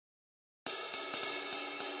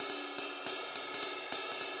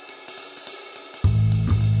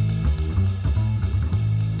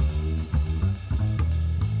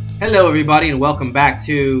Hello everybody and welcome back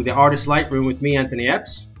to the Artist Lightroom with me, Anthony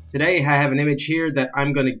Epes. Today I have an image here that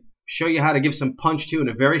I'm going to show you how to give some punch to in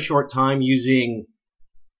a very short time using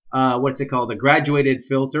what's it called, the graduated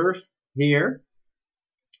filter here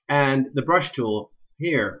and the brush tool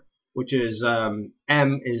here, which is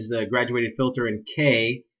M is the graduated filter and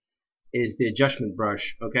K is the adjustment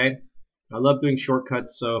brush. Okay, I love doing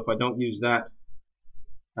shortcuts, so if I don't use that,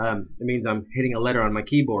 it means I'm hitting a letter on my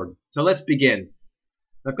keyboard. So let's begin.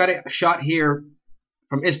 I've got a shot here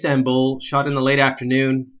from Istanbul, shot in the late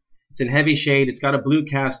afternoon. It's in heavy shade. It's got a blue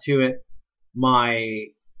cast to it. My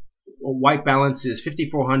white balance is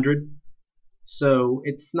 5400, so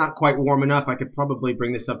it's not quite warm enough. I could probably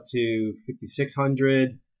bring this up to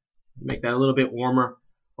 5600, make that a little bit warmer.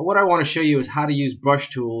 But what I want to show you is how to use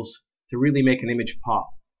brush tools to really make an image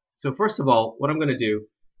pop. So first of all, what I'm going to do,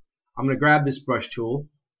 I'm going to grab this brush tool,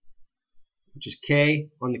 which is K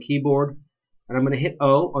on the keyboard, and I'm going to hit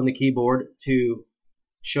O on the keyboard to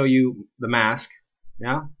show you the mask.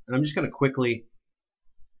 Yeah, and I'm just going to quickly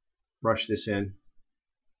brush this in.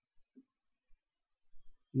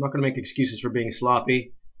 I'm not going to make excuses for being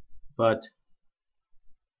sloppy, but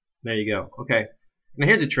there you go. Okay, now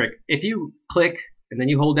here's a trick. If you click and then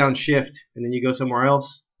you hold down Shift and then you go somewhere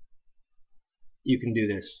else, you can do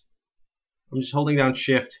this. I'm just holding down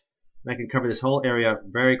Shift and I can cover this whole area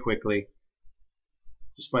very quickly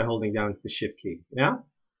just by holding down the Shift key. Yeah?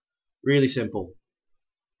 Really simple.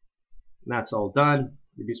 And that's all done.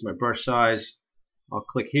 Reduce my brush size. I'll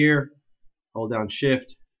click here, hold down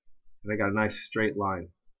Shift, and I got a nice straight line.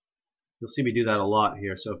 You'll see me do that a lot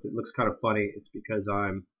here, so if it looks kind of funny, it's because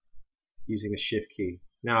I'm using the Shift key.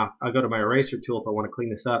 Now, I'll go to my eraser tool if I want to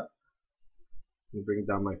clean this up. Let me bring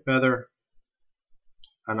down my feather,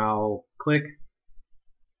 and I'll click,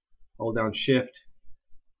 hold down Shift,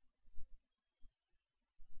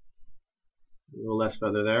 a little less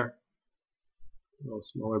feather there, a little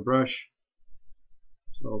smaller brush,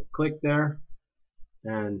 so I'll click there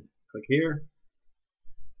and click here,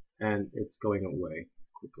 and it's going away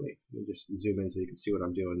quickly. Let me just zoom in so you can see what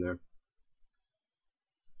I'm doing there.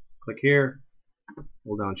 Click here,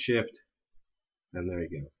 hold down Shift, and there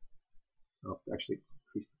you go. I'll actually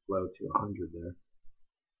increase the flow to 100 there.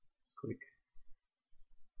 Click,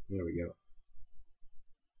 there we go.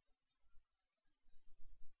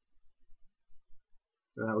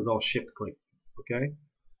 That was all Shift click. Okay.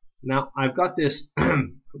 Now I've got this. Go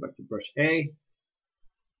back to brush A.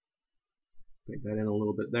 Make that in a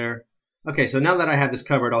little bit there. Okay. So now that I have this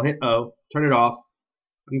covered, I'll hit O. Turn it off.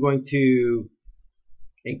 I'm going to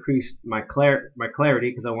increase my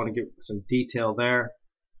clarity because I want to get some detail there.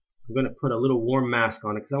 I'm going to put a little warm mask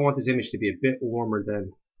on it because I want this image to be a bit warmer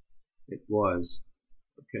than it was.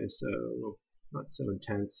 Okay. So not so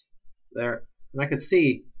intense there, and I can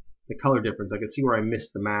see the color difference. I can see where I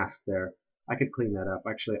missed the mask there. I could clean that up.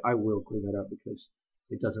 Actually, I will clean that up because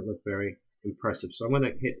it doesn't look very impressive. So I'm going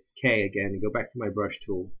to hit K again and go back to my brush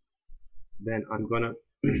tool. Then I'm going to,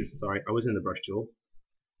 sorry, I was in the brush tool.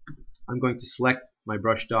 I'm going to select my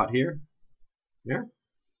brush dot here. There.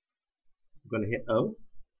 I'm going to hit O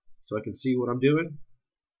so I can see what I'm doing.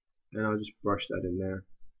 And I'll just brush that in there.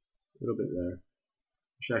 A little bit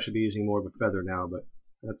there. I should be using more of a feather now, but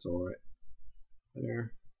that's alright.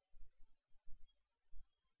 There.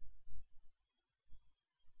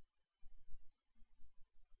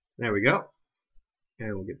 There we go.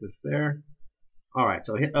 And we'll get this there. Alright,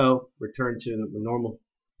 so hit O, return to the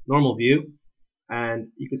normal view, and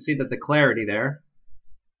you can see that the clarity there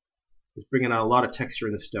is bringing out a lot of texture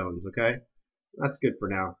in the stones. Okay, that's good for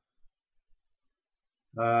now.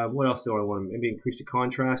 What else do I want? Maybe increase the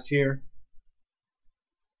contrast here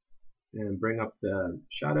and bring up the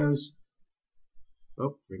shadows.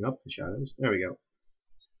 Oh, bring up the shadows. There we go.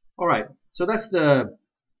 Alright, so that's the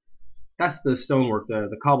stonework,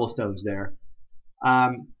 the cobblestones there.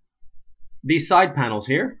 These side panels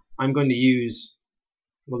here, I'm going to use,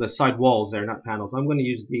 well, the side walls there, not panels. I'm going to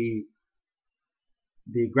use the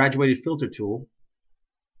graduated filter tool.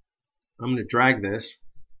 I'm going to drag this,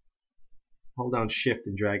 hold down Shift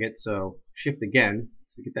and drag it. So Shift again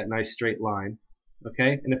to get that nice straight line.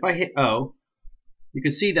 Okay, and if I hit O, you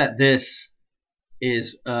can see that this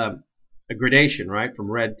is a gradation, right,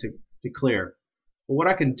 from red to clear. But what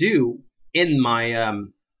I can do in my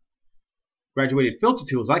graduated filter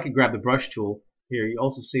tools, I can grab the brush tool here. You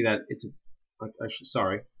also see that it's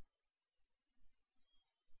sorry.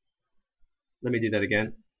 Let me do that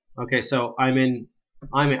again. Okay, so I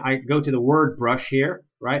go to the word brush here,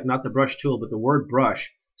 right? Not the brush tool, but the word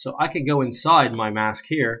brush. So I can go inside my mask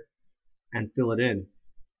here and fill it in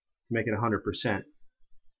to make it 100%.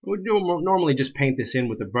 We would normally just paint this in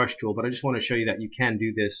with the brush tool, but I just want to show you that you can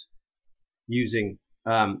do this using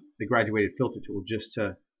the graduated filter tool just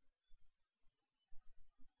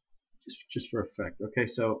for effect. Okay,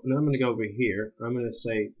 so now I'm going to go over here. I'm going to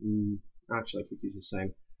say, actually I keep these the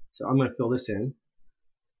same. So I'm going to fill this in.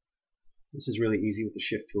 This is really easy with the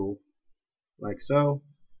shift tool, like so.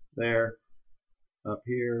 There, up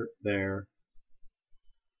here, there,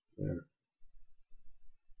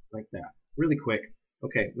 like that. Really quick.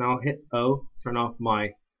 Okay, now I'll hit O, turn off my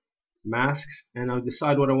masks, and I'll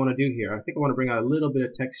decide what I want to do here. I think I want to bring out a little bit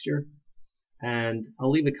of texture, and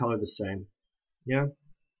I'll leave the color the same. Yeah, and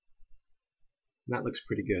that looks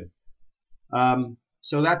pretty good.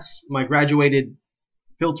 So that's my graduated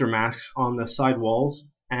filter masks on the side walls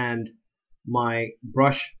and my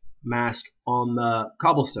brush mask on the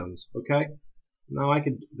cobblestones. Okay, now I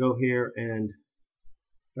could go here and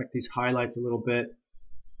affect these highlights a little bit.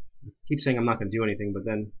 I keep saying I'm not going to do anything, but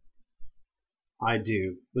then I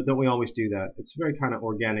do. But don't we always do that? It's a very kind of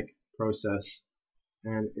organic process,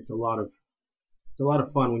 and it's a lot of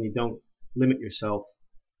fun when you don't limit yourself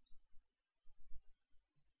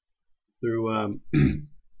through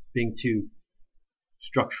being too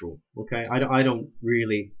structural. Okay, I don't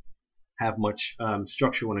really have much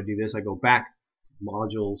structure when I do this. I go back to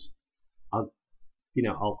modules. I'll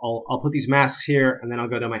put these masks here, and then I'll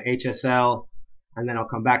go to my HSL, and then I'll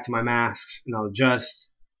come back to my masks and I'll adjust.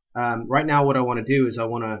 Right now what I want to do is I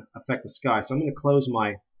want to affect the sky, so I'm going to close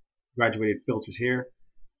my graduated filters here,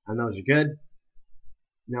 and those are good.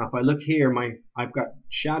 Now if I look here, I've got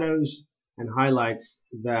shadows and highlights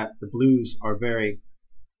that the blues are very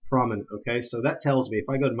prominent. Okay, so that tells me if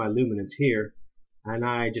I go to my luminance here and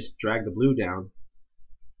I just drag the blue down,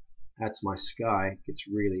 that's my sky. It gets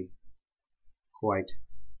really quite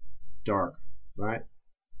dark, right?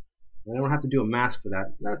 And I don't have to do a mask for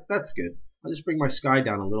that. That's good. I'll just bring my sky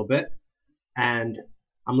down a little bit, and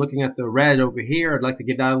I'm looking at the red over here. I'd like to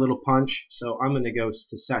give that a little punch, so I'm going to go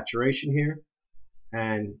to saturation here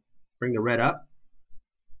and bring the red up,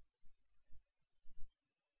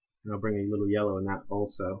 and I'll bring a little yellow in that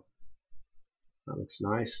also. That looks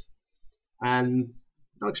nice, and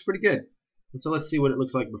that looks pretty good. So let's see what it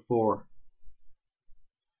looks like before.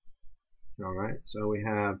 Alright, so we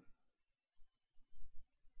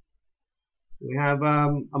have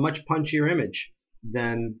a much punchier image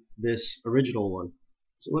than this original one.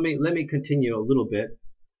 So let me continue a little bit.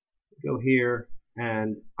 Go here,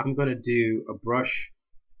 and I'm going to do a brush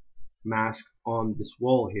mask on this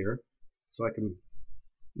wall here, so I can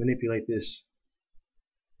manipulate this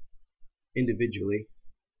individually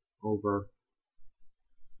over.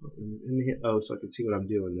 Let me hit O so I can see what I'm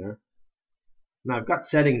doing there. Now I've got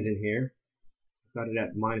settings in here. I've got it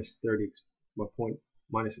at -30, my point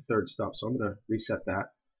minus a third stop, so I'm going to reset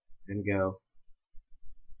that and go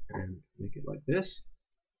and make it like this.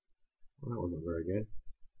 Well, that wasn't very good.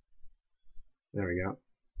 There we go.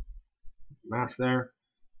 Mask there.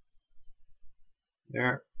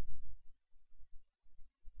 There.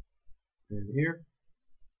 And here.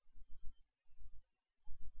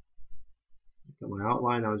 Got my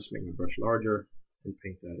outline. I'll just make my brush larger and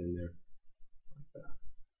paint that in there like that.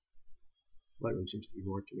 Lightroom seems to be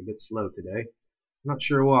working a bit slow today. Not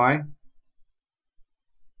sure why.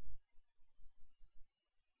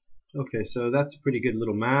 Okay, so that's a pretty good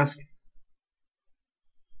little mask.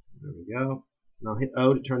 There we go. And I'll hit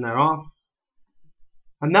O to turn that off.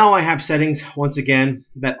 And now I have settings, once again,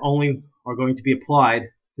 that only are going to be applied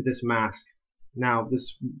to this mask. Now,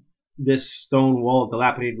 this stone wall,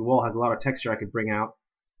 dilapidated wall, has a lot of texture I could bring out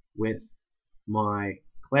with my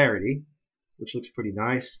clarity, which looks pretty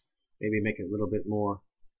nice. Maybe make it a little bit more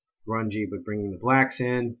grungy, but bringing the blacks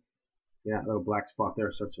in. Yeah, that little black spot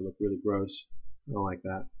there starts to look really gross. I don't like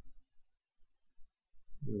that.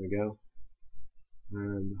 There we go.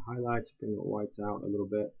 And the highlights, bring the whites out a little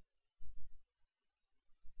bit.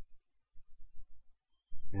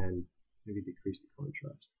 And maybe decrease the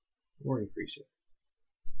contrast. Or increase it.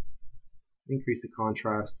 Increase the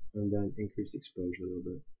contrast and then increase the exposure a little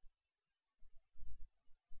bit.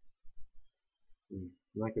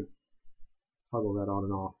 And I could toggle that on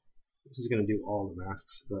and off. This is going to do all the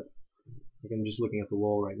masks, but I'm just looking at the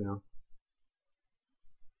wall right now.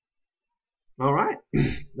 Alright,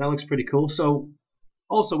 that looks pretty cool. So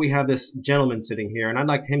also we have this gentleman sitting here, and I'd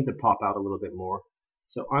like him to pop out a little bit more.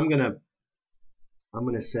 So I'm gonna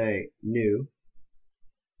say new,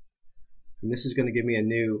 and this is going to give me a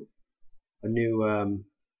new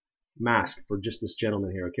mask for just this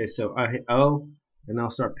gentleman here. Okay, so I hit O, and I'll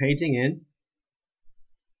start painting in.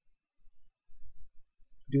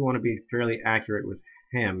 I do want to be fairly accurate with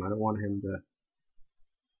him. I don't want him to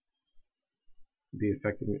be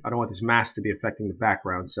affecting. I don't want this mask to be affecting the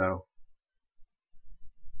background, so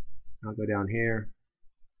I'll go down here,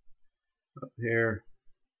 up here.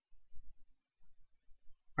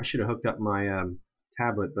 I should have hooked up my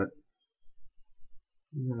tablet, but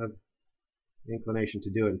I didn't have the inclination to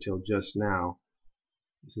do it until just now.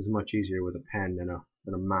 This is much easier with a pen than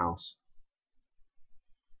a mouse.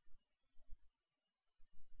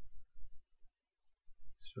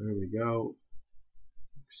 So here we go.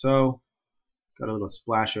 So, got a little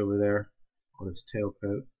splash over there on his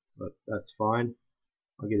tailcoat, but that's fine.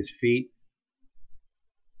 I'll get his feet.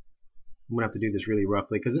 I'm gonna have to do this really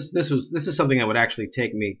roughly because this is something that would actually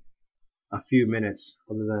take me a few minutes,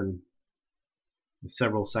 other than the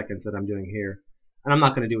several seconds that I'm doing here. And I'm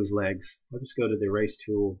not going to do his legs. I'll just go to the erase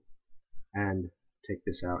tool and take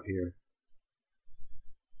this out here.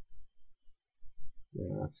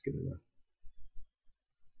 Yeah, that's good enough.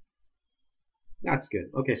 That's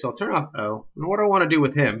good. Okay, so I'll turn off O. And what I want to do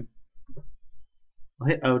with him, I'll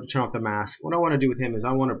hit O to turn off the mask. What I want to do with him is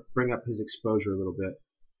I want to bring up his exposure a little bit.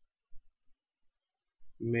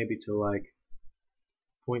 Maybe to like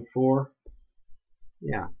 0.4.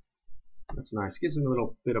 Yeah, that's nice. Gives him a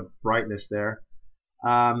little bit of brightness there.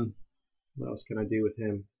 What else can I do with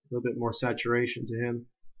him? A little bit more saturation to him.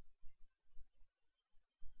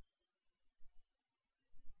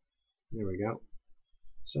 There we go.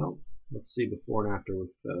 So let's see before and after with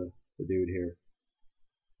the dude here.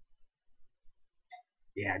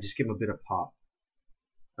 Yeah, just give him a bit of pop.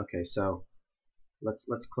 Okay, so let's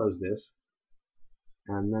close this,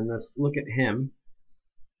 and then let's look at him.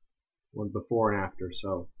 One before and after.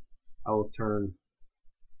 So I will turn.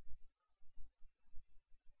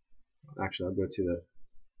 Actually, I'll go to the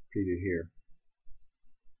preview here,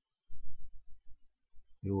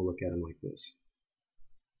 and we'll look at him like this.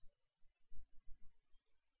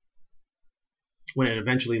 When it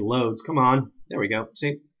eventually loads, come on, there we go.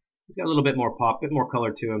 See, he's got a little bit more pop, a bit more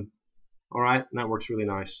color to him. All right, and that works really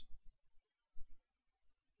nice.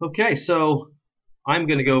 Okay, so I'm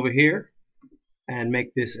going to go over here and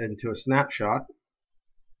make this into a snapshot,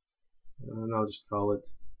 and I'll just call it.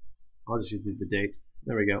 I'll just use the date.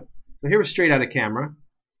 There we go. So here we're straight out of camera.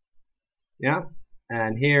 Yeah,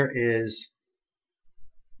 and here is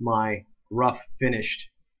my rough finished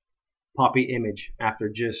poppy image after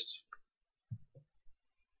just,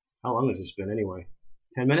 how long has this been anyway?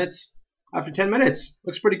 10 minutes? After 10 minutes.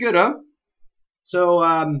 Looks pretty good, huh? So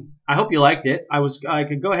I hope you liked it. I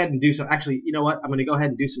could go ahead and do some, actually, you know what? I'm going to go ahead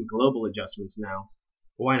and do some global adjustments now.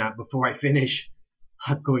 Why not? Before I finish.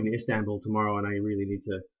 I'm going to Istanbul tomorrow, and I really need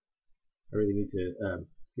to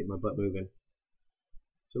get my butt moving.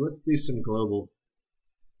 So let's do some global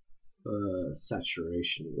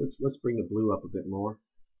saturation. Let's bring the blue up a bit more.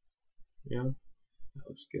 Yeah, that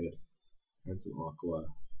looks good. And some aqua.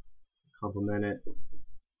 Complement it.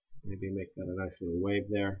 Maybe make that a nice little wave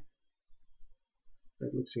there.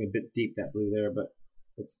 That looks a bit deep, that blue there, but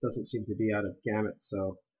it doesn't seem to be out of gamut,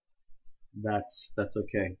 so that's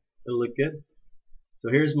okay. It'll look good. So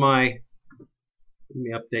here's my. Let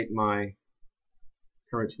me update my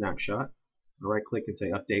current snapshot. I'll right click and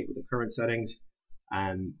say update with the current settings,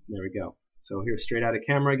 and there we go. So here's straight out of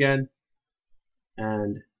camera again,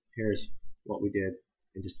 and here's what we did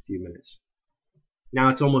in just a few minutes. Now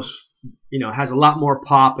it's almost, has a lot more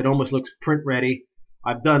pop. It almost looks print ready.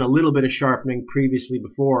 I've done a little bit of sharpening previously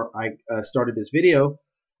before I started this video,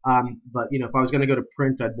 but if I was going to go to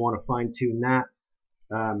print, I'd want to fine tune that.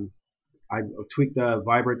 I'd tweak the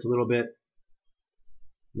vibrance a little bit,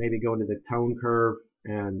 maybe go into the tone curve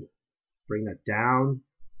and bring that down,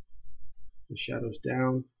 the shadows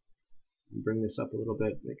down, and bring this up a little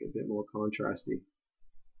bit, make it a bit more contrasty,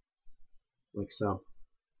 like so,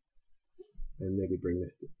 and maybe bring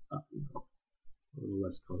this up a little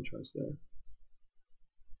less contrast there.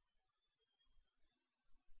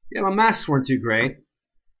 Yeah, my masks weren't too great,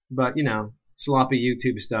 but sloppy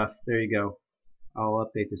YouTube stuff. There you go. I'll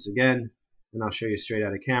update this again, and I'll show you straight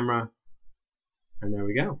out of camera, and there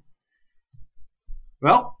we go.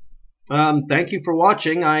 Well, thank you for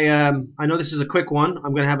watching. I know this is a quick one.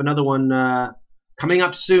 I'm going to have another one coming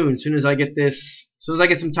up soon. As soon as I get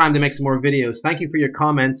some time to make some more videos. Thank you for your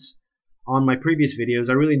comments on my previous videos.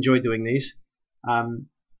 I really enjoyed doing these, I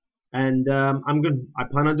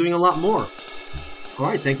plan on doing a lot more. All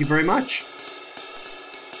right, thank you very much.